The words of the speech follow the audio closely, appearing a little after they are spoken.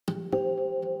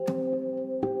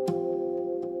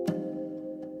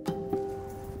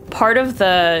Part of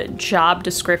the job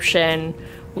description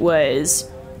was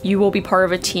you will be part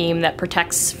of a team that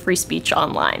protects free speech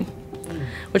online,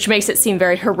 which makes it seem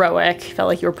very heroic. Felt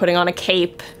like you were putting on a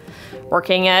cape,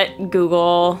 working at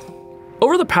Google.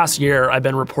 Over the past year, I've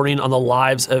been reporting on the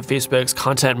lives of Facebook's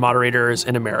content moderators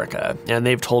in America, and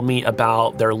they've told me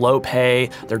about their low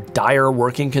pay, their dire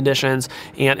working conditions,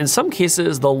 and in some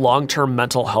cases, the long-term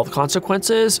mental health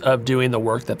consequences of doing the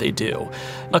work that they do.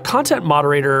 A content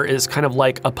moderator is kind of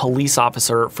like a police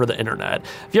officer for the internet.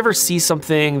 If you ever see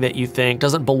something that you think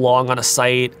doesn't belong on a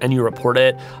site and you report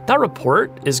it, that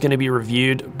report is going to be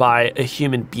reviewed by a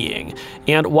human being.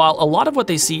 And while a lot of what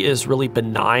they see is really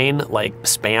benign, like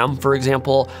spam, for example,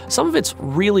 some of it's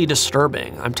really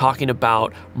disturbing. I'm talking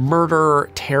about murder,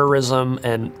 terrorism,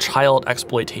 and child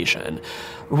exploitation.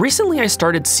 Recently, I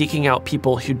started seeking out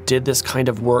people who did this kind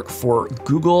of work for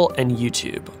Google and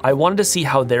YouTube. I wanted to see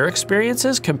how their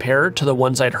experiences compared to the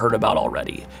ones I'd heard about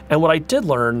already. And what I did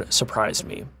learn surprised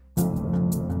me.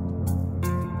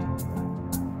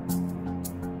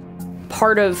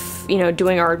 Part of,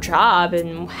 doing our job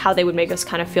and how they would make us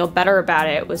kind of feel better about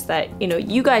it was that,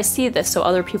 you guys see this so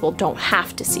other people don't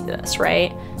have to see this,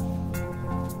 right?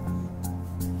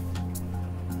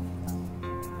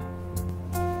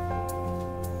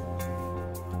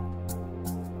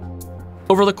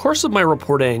 Over the course of my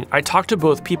reporting, I talked to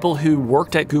both people who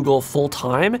worked at Google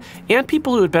full-time and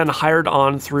people who had been hired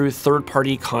on through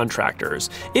third-party contractors.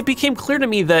 It became clear to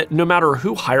me that no matter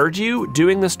who hired you,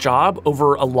 doing this job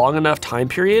over a long enough time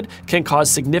period can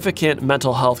cause significant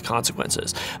mental health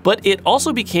consequences. But it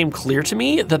also became clear to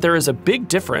me that there is a big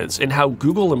difference in how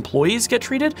Google employees get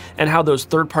treated and how those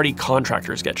third-party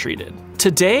contractors get treated.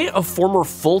 Today, a former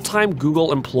full-time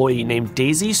Google employee named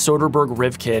Daisy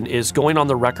Soderberg-Rivkin is going on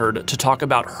the record to talk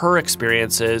about her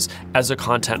experiences as a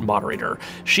content moderator.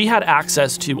 She had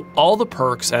access to all the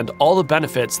perks and all the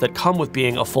benefits that come with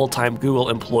being a full-time Google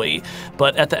employee,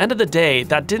 but at the end of the day,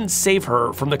 that didn't save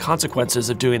her from the consequences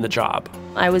of doing the job.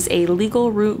 I was a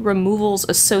legal root removals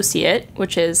associate,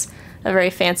 which is a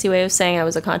very fancy way of saying I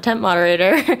was a content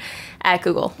moderator at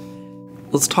Google.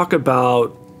 Let's talk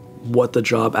about what the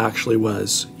job actually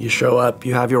was. You show up,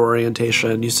 you have your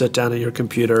orientation, you sit down at your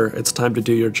computer, it's time to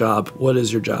do your job. What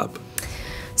is your job?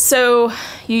 So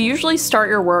you usually start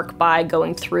your work by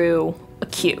going through a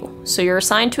queue. So you're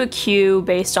assigned to a queue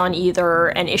based on either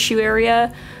an issue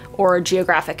area or a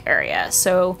geographic area.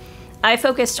 So I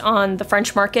focused on the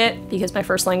French market because my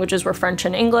first languages were French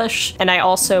and English, and I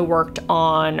also worked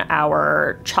on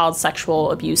our child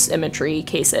sexual abuse imagery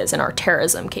cases and our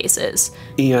terrorism cases.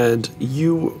 And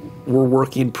you were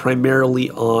working primarily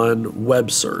on web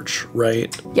search,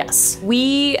 right? Yes.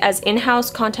 We, as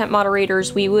in-house content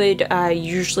moderators, we would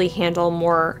usually handle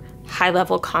more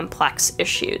high-level complex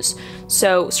issues.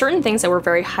 So certain things that were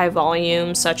very high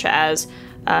volume, such as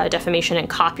defamation and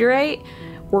copyright,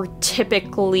 were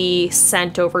typically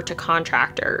sent over to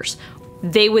contractors.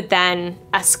 They would then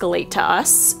escalate to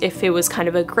us if it was kind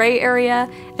of a gray area,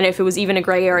 and if it was even a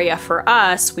gray area for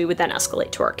us, we would then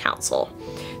escalate to our counsel.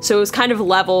 So it was kind of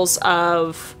levels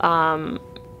of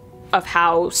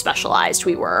how specialized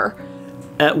we were.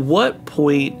 At what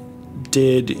point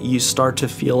did you start to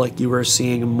feel like you were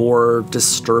seeing more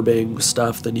disturbing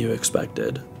stuff than you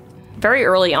expected? Very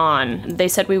early on, they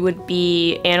said we would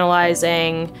be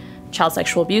analyzing child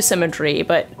sexual abuse imagery,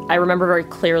 but I remember very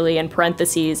clearly in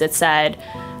parentheses it said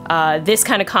this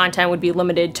kind of content would be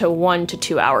limited to 1 to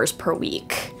 2 hours per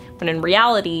week. When in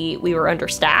reality, we were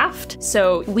understaffed.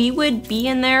 So we would be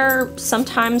in there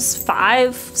sometimes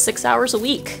 5-6 hours a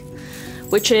week,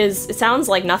 which is, it sounds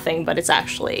like nothing, but it's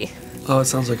actually... Oh, it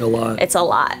sounds like a lot. It's a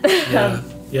lot. Yeah,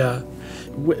 yeah.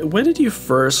 When did you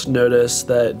first notice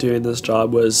that doing this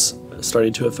job was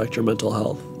starting to affect your mental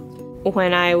health?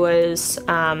 When I was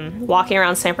walking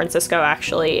around San Francisco,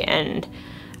 actually, and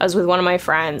I was with one of my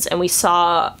friends, and we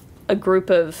saw a group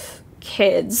of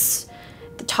kids,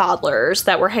 the toddlers,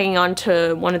 that were hanging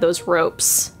onto one of those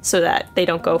ropes so that they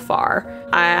don't go far.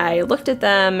 I looked at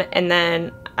them, and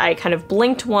then I kind of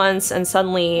blinked once, and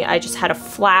suddenly I just had a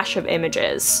flash of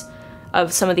images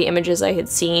of some of the images I had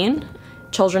seen.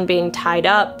 Children being tied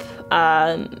up,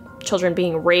 children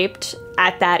being raped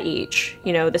at that age.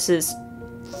 This is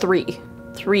 3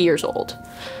 years old.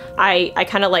 I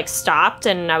kind of stopped,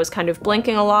 and I was kind of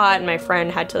blinking a lot, and my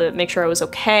friend had to make sure I was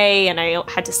okay, and I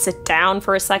had to sit down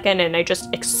for a second, and I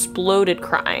just exploded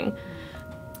crying.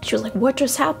 She was like, "What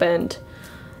just happened?"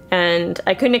 And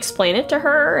I couldn't explain it to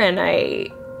her, and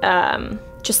I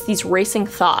just these racing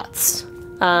thoughts,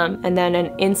 and then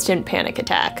an instant panic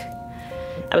attack.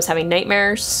 I was having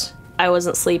nightmares. I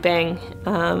wasn't sleeping.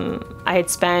 I had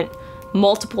spent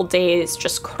multiple days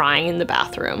just crying in the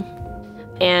bathroom.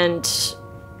 And,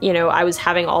 you know, I was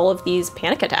having all of these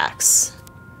panic attacks,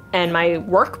 and my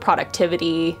work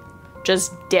productivity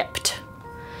just dipped.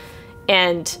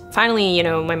 And finally, you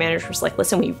know, my manager was like,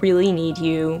 listen, we really need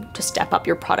you to step up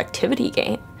your productivity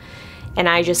game. And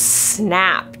I just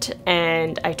snapped,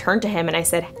 and I turned to him and I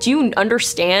said, do you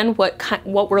understand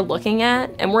what we're looking at?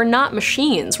 And we're not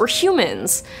machines, we're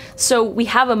humans. So we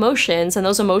have emotions, and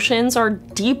those emotions are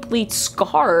deeply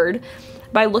scarred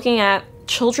by looking at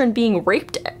children being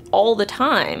raped all the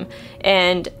time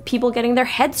and people getting their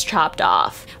heads chopped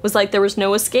off. It was like there was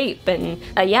no escape. And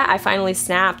yeah, I finally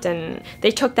snapped, and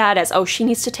they took that as, oh, she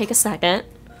needs to take a second.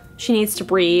 She needs to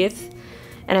breathe.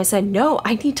 And I said, no,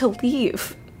 I need to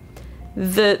leave.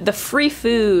 The free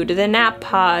food, the nap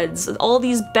pods, all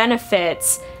these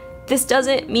benefits, this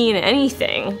doesn't mean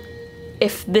anything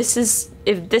if this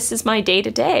is my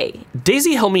day-to-day.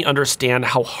 Daisy helped me understand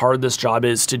how hard this job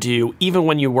is to do, even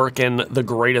when you work in the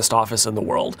greatest office in the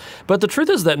world. But the truth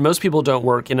is that most people don't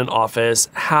work in an office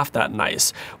half that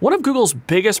nice. One of Google's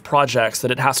biggest projects that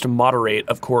it has to moderate,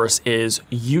 of course, is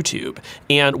YouTube.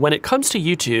 And when it comes to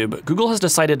YouTube, Google has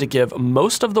decided to give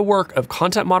most of the work of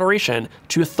content moderation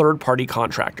to third-party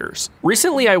contractors.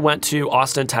 Recently, I went to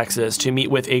Austin, Texas to meet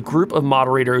with a group of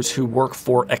moderators who work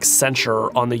for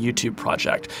Accenture on the YouTube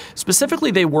project.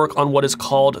 Specifically, they work on what is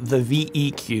called the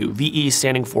VEQ, VE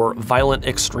standing for violent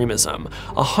extremism.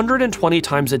 120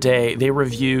 times a day, they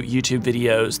review YouTube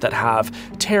videos that have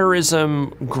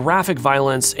terrorism, graphic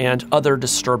violence, and other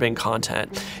disturbing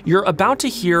content. You're about to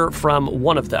hear from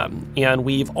one of them, and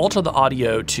we've altered the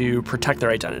audio to protect their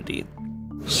identity.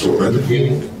 So at the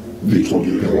beginning, they told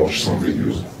you can watch some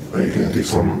videos and you can take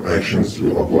some actions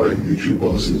to apply YouTube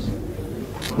policies.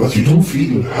 But you don't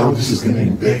feel how this is going to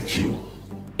impact you.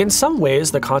 In some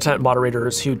ways, the content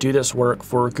moderators who do this work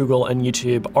for Google and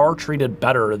YouTube are treated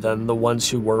better than the ones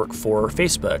who work for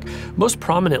Facebook. Most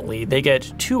prominently, they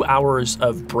get 2 hours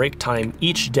of break time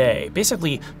each day,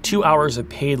 basically 2 hours of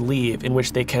paid leave in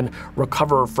which they can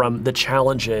recover from the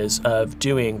challenges of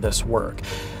doing this work.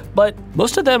 But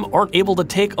most of them aren't able to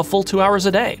take a full 2 hours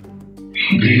a day.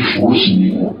 They force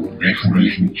you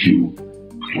information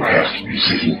to have to be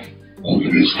sitting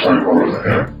only this 5 hours a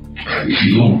day, and if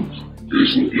you don't, there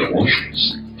will be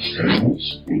emotions,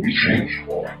 schedules will be changed,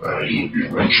 or you will be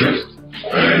rechecked,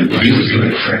 and this is going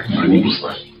to affect my work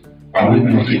life. I will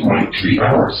not take my 3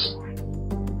 hours.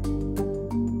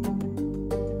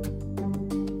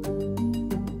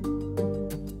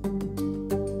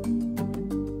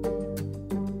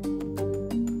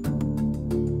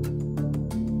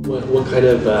 What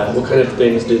kind of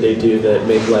things do they do that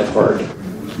make life hard?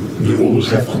 They always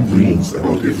have complaints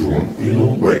about everyone, you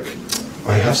know, like,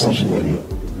 I have something on you.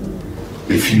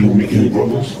 If you make any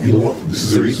problems, you know what, this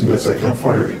is the reason that I can't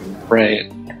fire you. Right.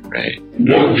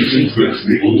 One of the things that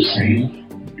they always say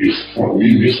is for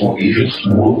we miss one agents,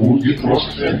 tomorrow will get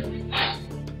processed in.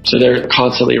 So they're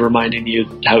constantly reminding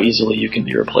you how easily you can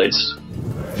be replaced.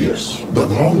 Yes, but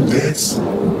now that's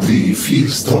the feel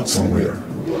stuck somewhere.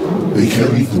 They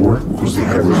can't leave the work because they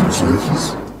have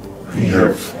responsibilities. They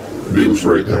have bills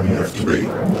right now you have to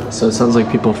pay. So it sounds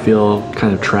like people feel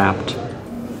kind of trapped.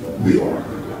 They are.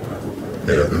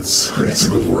 Yeah, that's a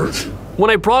good word.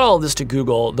 When I brought all of this to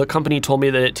Google, the company told me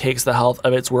that it takes the health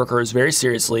of its workers very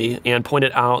seriously and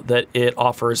pointed out that it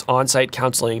offers on-site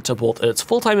counseling to both its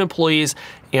full-time employees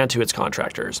and to its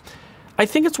contractors. I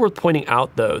think it's worth pointing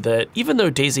out, though, that even though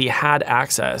Daisy had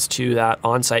access to that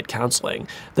on-site counseling,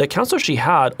 the counselor she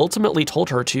had ultimately told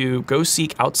her to go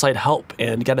seek outside help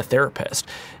and get a therapist.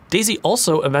 Daisy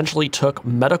also eventually took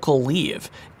medical leave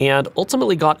and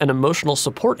ultimately got an emotional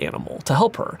support animal to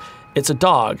help her. It's a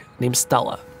dog named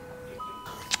Stella.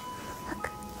 Look,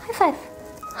 high five.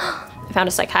 I found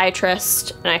a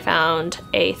psychiatrist and I found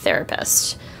a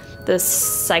therapist. The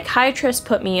psychiatrist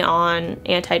put me on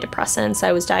antidepressants.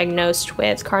 I was diagnosed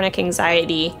with chronic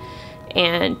anxiety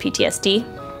and PTSD.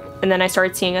 And then I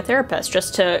started seeing a therapist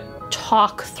just to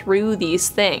talk through these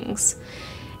things.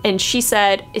 And she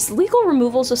said, is legal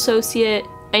removals associate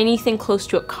anything close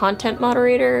to a content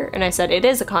moderator? And I said, it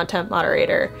is a content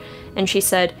moderator. And she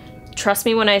said, trust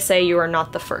me when I say you are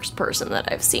not the first person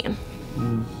that I've seen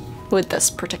with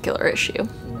this particular issue.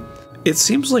 It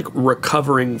seems like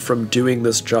recovering from doing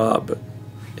this job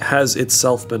has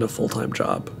itself been a full-time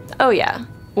job. Oh yeah.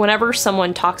 Whenever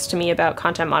someone talks to me about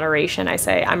content moderation, I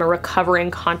say, I'm a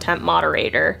recovering content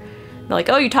moderator. They're like,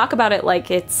 oh, you talk about it like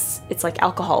it's like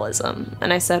alcoholism.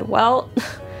 And I said, well,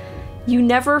 you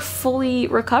never fully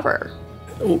recover.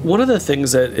 One of the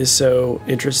things that is so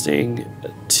interesting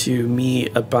to me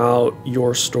about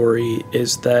your story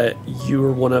is that you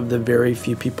were one of the very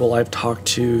few people I've talked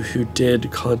to who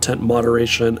did content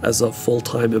moderation as a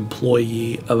full-time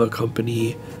employee of a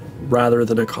company rather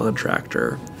than a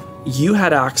contractor. You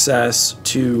had access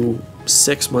to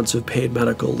 6 months of paid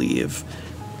medical leave.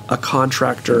 A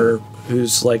contractor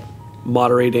who's like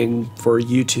moderating for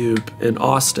YouTube in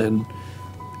Austin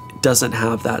doesn't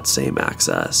have that same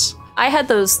access. I had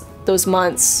those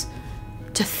months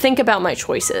to think about my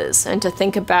choices and to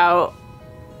think about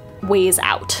ways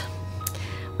out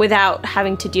without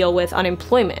having to deal with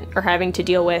unemployment or having to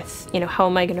deal with, how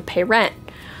am I going to pay rent?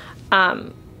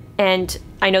 And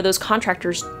I know those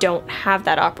contractors don't have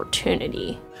that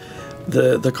opportunity.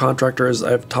 The contractors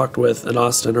I've talked with in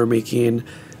Austin are making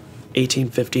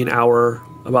 $18.50 an hour,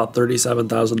 about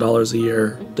 $37,000 a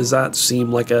year. Does that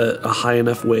seem like a high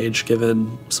enough wage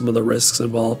given some of the risks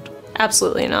involved?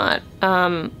 Absolutely not.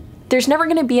 There's never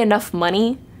going to be enough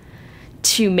money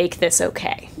to make this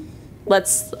okay. I'm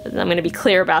going to be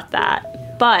clear about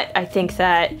that. But I think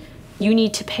that you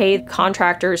need to pay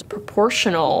contractors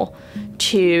proportional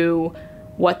to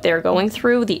what they're going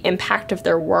through, the impact of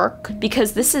their work,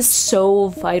 because this is so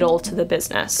vital to the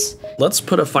business. Let's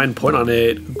put a fine point on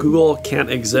it. Google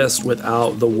can't exist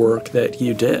without the work that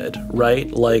you did, right?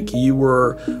 Like you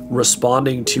were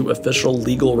responding to official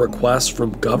legal requests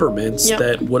from governments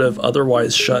that would have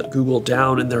otherwise shut Google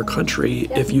down in their country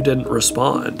if you didn't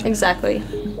respond. Exactly.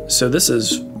 So this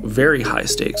is very high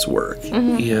stakes work.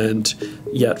 And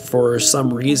yet for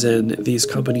some reason, these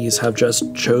companies have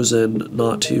just chosen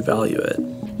not to value it.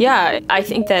 Yeah, I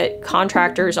think that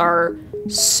contractors are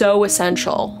so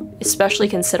essential, especially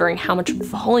considering how much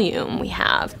volume we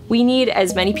have. We need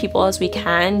as many people as we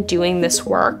can doing this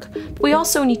work, but we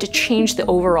also need to change the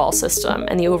overall system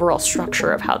and the overall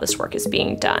structure of how this work is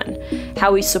being done,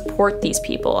 how we support these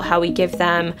people, how we give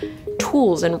them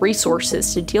tools and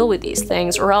resources to deal with these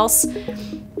things, or else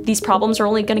these problems are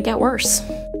only going to get worse.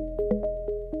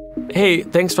 Hey,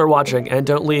 thanks for watching, and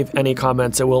don't leave any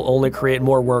comments. It will only create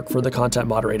more work for the content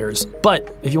moderators.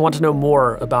 But if you want to know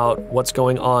more about what's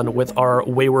going on with our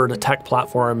wayward tech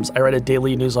platforms, I write a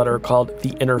daily newsletter called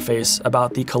The Interface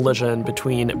about the collision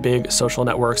between big social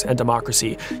networks and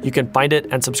democracy. You can find it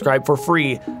and subscribe for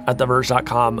free at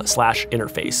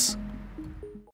theverge.com/interface.